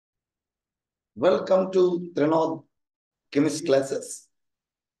Welcome to Thermodynamics chemistry classes.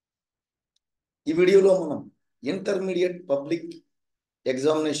 ఈ వీడియోలో మనం ఇంటర్మీడియట్ పబ్లిక్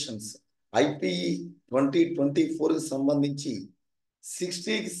ఎగ్జామినేషన్స్ IPE 2024 కి సంబంధించి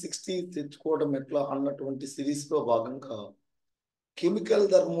 60కి 60 తెచ్చుకోవడం ఎట్లా అన్నటువంటి సిరీస్ లో భాగంగా కెమికల్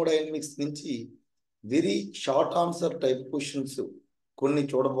థర్మోడైనమిక్స్ నుంచి very short answer type questions కొన్ని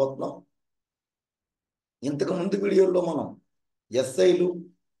చూడబోతున్నాం. ఇంతకు ముందు వీడియోలో మనం ఎస్ఐలు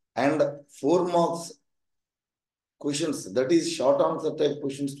and 4 marks questions that is short answer type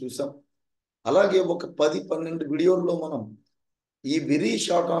questions చూసాం. అలాగే ఒక 10-12 వీడియోల్లో మనం ఈ very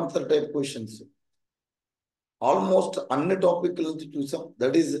short answer type questions almost అన్ని టాపిక్ల నుంచి చూసాం.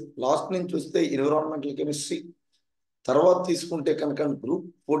 దట్ ఈస్ లాస్ట్ నుంచి చూస్తే ఎన్విరాన్మెంటల్ కెమిస్ట్రీ, తర్వాత తీసుకుంటే కనుక group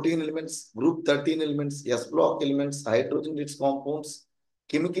 14 elements, group 13 elements, yes block elements, hydrogen it's compounds,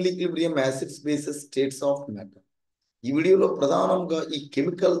 chemical equilibrium, acids, bases, states of matter. ఈ వీడియోలో ప్రధానంగా ఈ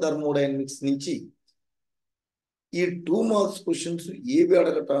కెమికల్ థర్మోడైనమిక్స్ నుంచి ఈ 2 మార్క్స్ క్వశ్చన్స్ ఏవి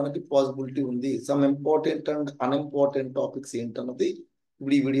అడగటానికి పాసిబిలిటీ ఉంది, some important and unimportant topics ఏంటన్నది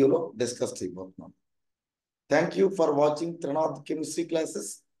ఇప్పుడు ఈ వీడియోలో డిస్కస్ చేయబోతున్నాం. Thank you for watching Trinath chemistry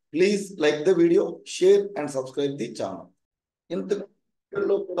classes. Please like the video, share and subscribe the channel. ఇంత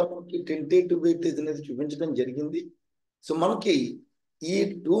వీడియోలో కూడా మనకి టెంటేటివ్ వెయిటేజ్ అనేది చూపించడం జరిగింది. సో మనకి ఈ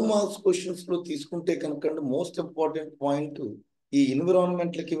 2 మార్క్స్ క్వశ్చన్స్ లో తీసుకుంటే కనుక మోస్ట్ ఇంపార్టెంట్ పాయింట్ ఈ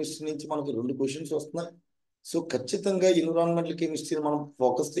ఎన్విరాన్మెంటల్ కెమిస్ట్రీ నుంచి మనకు 2 క్వశ్చన్స్ వస్తున్నాయి. సో ఖచ్చితంగా ఎన్విరాన్మెంటల్ కెమిస్ట్రీని మనం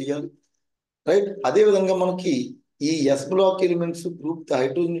ఫోకస్ చేయాలి, రైట్. అదేవిధంగా మనకి ఈ yes block elements, group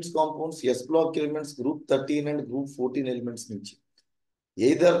hydrogen compounds, yes block elements, group 13 and group 14 elements నుంచి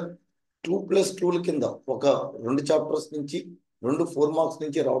ఎయిదర్ 2+2 కింద ఒక 2 చాప్టర్స్ నుంచి 2 4 మార్క్స్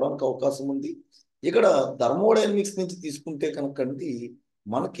నుంచి రావడానికి అవకాశం ఉంది. ఇక్కడ థర్మోడైనమిక్స్ నుంచి తీసుకుంటే కనుక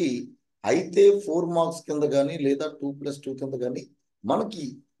మనకి అయితే 4 మార్క్స్ కింద కానీ లేదా 2+2 కింద కానీ మనకి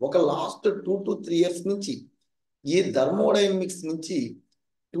ఒక లాస్ట్ 2 to 3 ఇయర్స్ నుంచి ఈ థర్మోడైనమిక్స్ నుంచి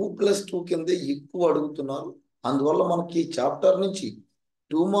 2+2 కింద ఎక్కువ అడుగుతున్నారు. అందువల్ల మనకి చాప్టర్ నుంచి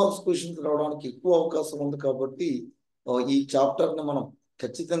 2 మార్క్స్ క్వశ్చన్స్ రావడానికి ఎక్కువ అవకాశం ఉంది. కాబట్టి ఈ చాప్టర్ ని మనం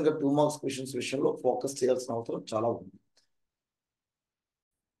ఖచ్చితంగా 2 మార్క్స్ క్వశ్చన్స్ విషయంలో ఫోకస్ చేయాల్సిన అవసరం చాలా ఉంది.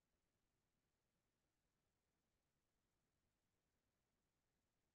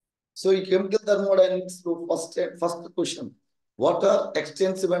 సో ఈ కెమికల్ థర్మోడైనమిక్స్ లో first question, what are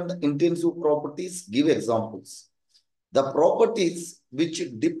extensive and intensive properties? Give examples. The properties which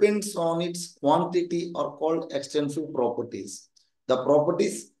depends on its quantity are called extensive properties. The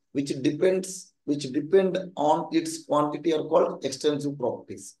properties which depend on its quantity are called extensive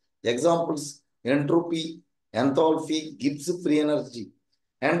properties. Examples: entropy, enthalpy, Gibbs free energy.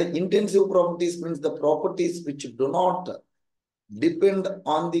 And intensive properties means the properties which do not depend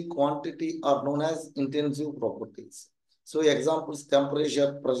on the quantity are known as intensive properties. So examples: temperature,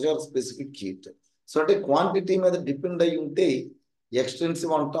 pressure, specific heat. So అంటే quantity మీద depend అయి ఉంటే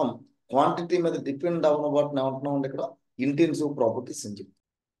extensive అంటాం, quantity మీద depend అవ్వన వాటిని ఏమంటున్నాం అంటే ఇక్కడ ఇంటెన్సివ్ ప్రాపర్టీస్ అని చెప్తాం.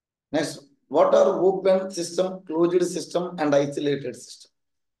 Next, what are open system, closed system and isolated system.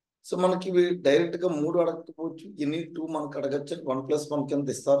 So మనకి ఇవి డైరెక్ట్ గా 3 అడగకపోవచ్చు, ఎన్ని 2 మనకు అడగచ్చు. 1+1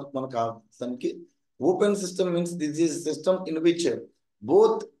 కింద ఇస్తారు మనకు ఆ దానికి. Open system means this is system in which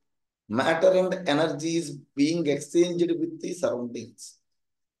both matter and energy is being exchanged with the surroundings.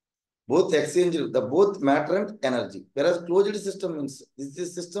 Both matter and energy. Whereas closed system means this is a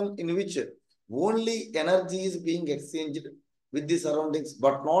system in which only energy is being exchanged with the surroundings,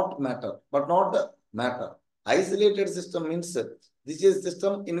 but not matter. Isolated system means this is a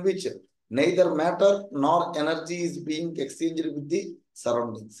system in which neither matter nor energy is being exchanged with the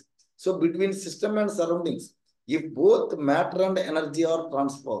surroundings. So between system and surroundings, if both matter and energy are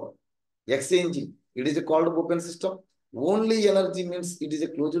transferred, exchanging, it is called open system. Only energy means it is a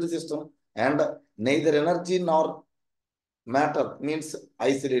closed system, and neither energy nor matter means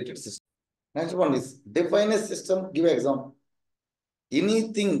isolated system. Next one is define a system. Give example.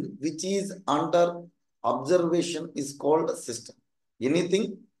 Anything which is under observation is called system. Anything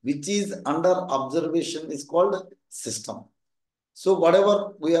which is under observation is called system. So whatever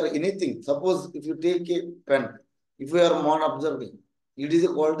we are, anything, suppose if you take a pen, if we are on observing, it is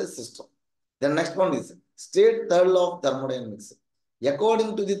called a system. The next one is state third law of thermodynamics. According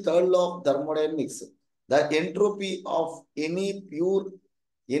to the third law of thermodynamics, the entropy of any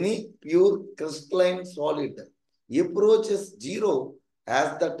pure crystalline solid approaches zero as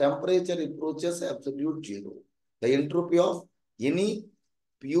the temperature approaches absolute zero. The entropy of any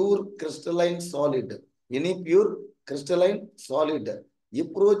pure crystalline solid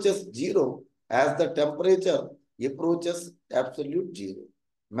approaches zero as the temperature approaches absolute zero.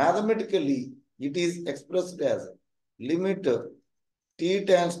 Mathematically, it is expressed as limit t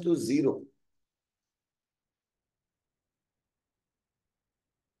tends to 0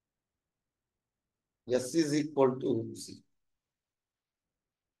 S is equal to C.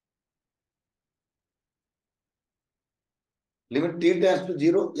 Limit t tends to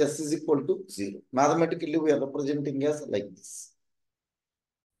 0, S is equal to 0. Mathematically, we are representing as like this.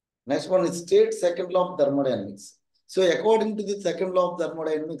 Next one is state second law of thermodynamics. So according to the second law of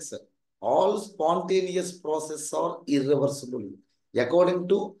thermodynamics, all spontaneous processes are irreversible. According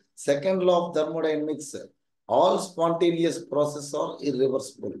to second law of thermodynamics, all spontaneous processes are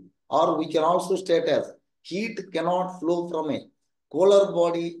irreversible. Or we can also state as heat cannot flow from a cooler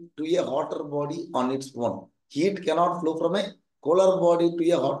body to a hotter body on its own. Heat cannot flow from a cooler body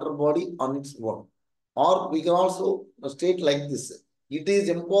to a hotter body on its own. Or we can also state like this. It is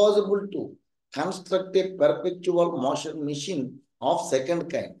impossible to construct a perpetual motion machine of second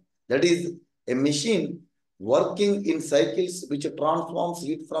kind. That is a machine working in cycles which transforms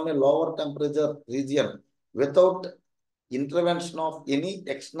heat from a lower temperature region without intervention of any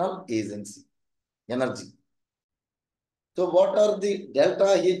external agency, energy. So what are the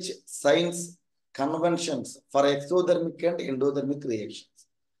delta H signs conventions for exothermic and endothermic reactions?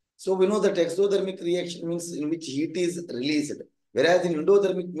 So we know that exothermic reaction means in which heat is released, whereas in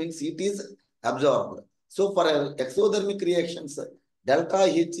endothermic means heat is absorbed. So for exothermic reactions, delta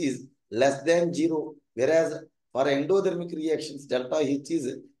H is less than 0, whereas for endothermic reactions, delta H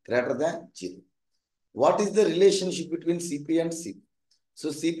is greater than 0. What is the relationship between Cp and Cp? So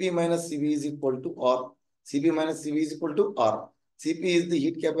Cp minus Cv is equal to R. Cp minus Cv is equal to R. Cp is the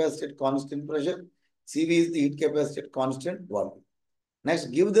heat capacity at constant pressure. Cv is the heat capacity at constant volume. Next,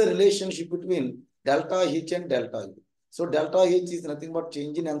 give the relationship between delta H and delta U. So delta H is nothing but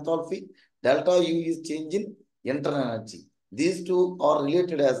change in enthalpy. Delta U is change in internal energy. These two are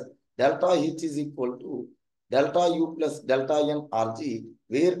related as delta H is equal to delta U plus delta N Rg,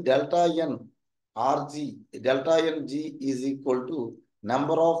 where delta N Rg, delta N G is equal to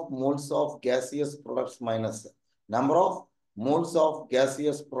number of moles of gaseous products minus number of moles of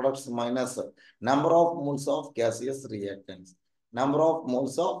gaseous products minus number of moles of gaseous reactants. Number of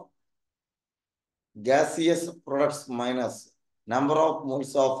moles of gaseous products minus number of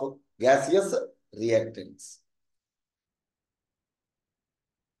moles of gaseous reactants.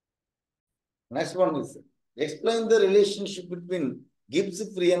 Next one is explain the relationship between Gibbs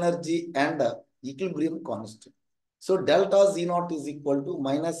free energy and equilibrium constant. So delta Z naught is equal to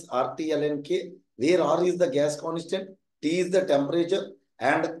minus RT ln K, where R is the gas constant, T is the temperature,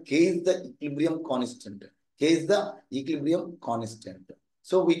 and K is the equilibrium constant. K is the equilibrium constant.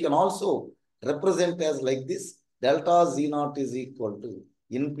 So we can also represent as like this. Delta Z naught is equal to,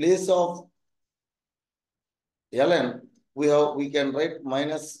 in place of ln, we can write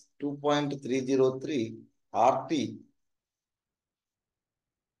minus 2.303 RT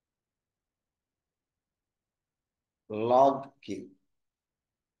log K.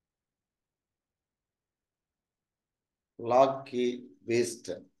 Log K base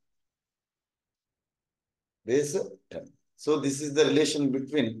 10. Base 10. So this is the relation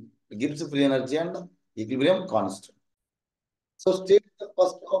between Gibbs free energy and equilibrium constant. So state the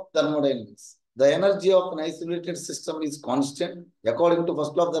first law of thermodynamics. The energy of an isolated system is constant. According to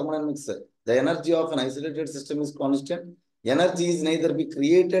first law of thermodynamics, the energy of an isolated system is constant. Energy is neither be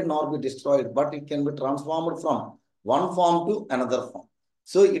created nor be destroyed, but it can be transformed from one form to another form.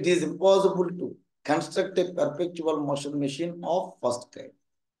 So it is impossible to construct a perpetual motion machine of first kind.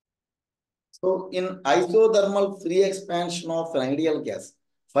 So in isothermal free expansion of an ideal gas,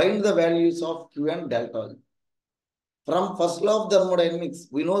 find the values of Q and delta. From first law of thermodynamics,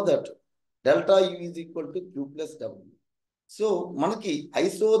 we know that delta U is equal to Q plus W. So, మనకి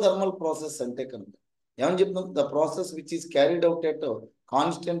isothermal process అంటే కనుక ఏమని చెప్తాం? The process which is carried out at a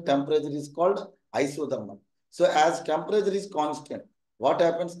constant temperature is called isothermal. So, as temperature is constant, what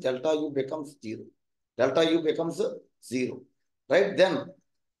happens? Delta U becomes 0. Delta U becomes 0. Right? Then,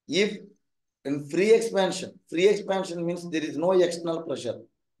 if in free expansion means there is no external pressure.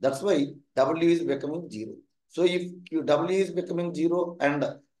 That's why W is becoming 0. So if W is becoming 0 and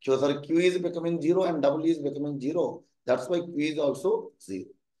Q is becoming 0 and W is becoming 0, that's why Q is also 0.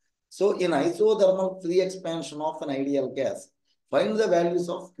 So in isothermal free expansion of an ideal gas, find the values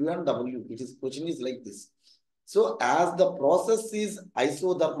of Q and W. Question is like this. So as the process is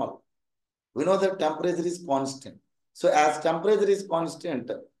isothermal, we know that temperature is constant. So as temperature is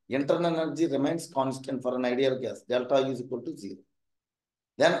constant, internal energy remains constant for an ideal gas. Delta U is equal to 0.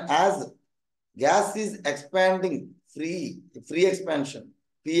 Then as gas is expanding free expansion,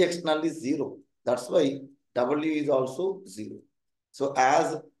 P external is 0. That's why W is also 0. So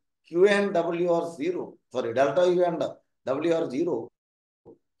as Q and W are 0, sorry, delta U and W are 0,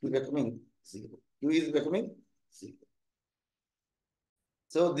 Q becoming 0. Q is becoming 0.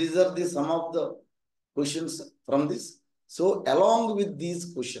 So these are the sum of the questions from this. So along with these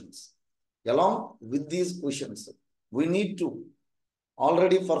questions, we need to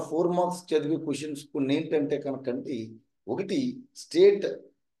already for 4 marks చదివే questions కొన్ని ఏంటంటే కనుకండి ఒకటి state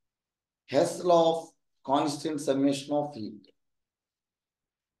Hess law of constant summation of heat.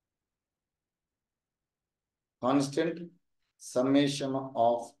 Constant summation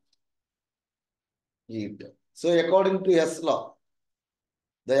of heat. So according to Hess law,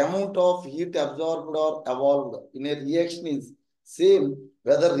 the amount of heat absorbed or evolved in a reaction is same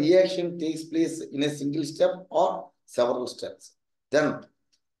whether reaction takes place in a single step or several steps. Then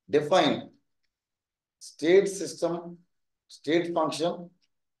define state system, state function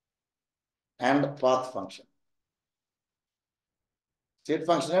and path function. State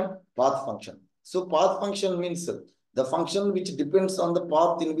function and path function. So path function means the function which depends on the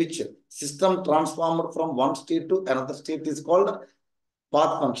path in which system transformed from one state to another state is called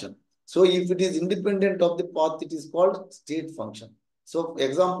path function. So if it is independent of the path, it is called state function. So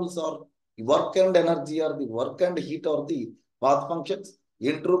examples are work and energy or the work and heat or the path functions,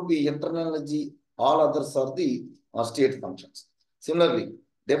 entropy, internal energy, all others are the state functions. Similarly,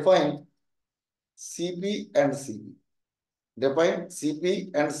 define CP and CB. Define CP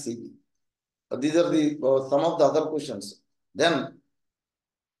and CB. These are the some of the other questions. Then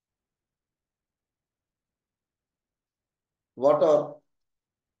what are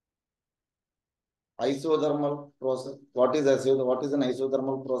isothermal process? What is an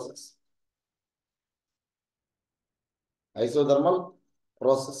isothermal process? Isothermal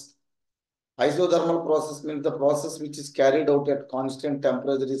process. Isothermal process means the process which is carried out at constant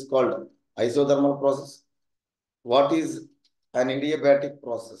temperature is called isothermal process. What is an adiabatic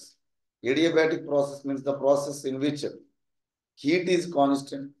process? Adiabatic process means the process in which heat is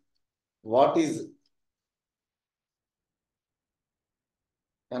constant. What is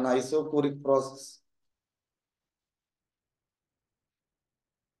an isochoric process?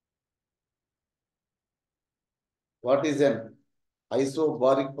 What is an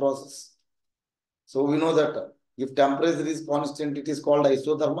isobaric process? So we know that if temperature is constant, it is called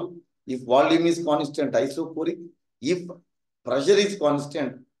isothermal. If volume is constant, isochoric. If pressure is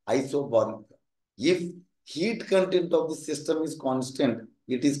constant, isobaric. If heat content of the system is constant,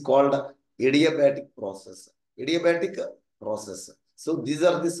 it is called adiabatic process. Adiabatic process. So these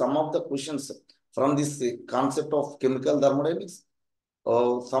are the some of the questions from this concept of chemical thermodynamics.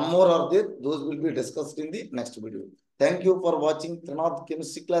 Some more are there. Those will be discussed in the next video. Thank you for watching Trinodh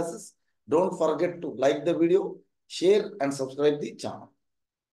chemistry classes. Don't forget to like the video, share and subscribe the channel.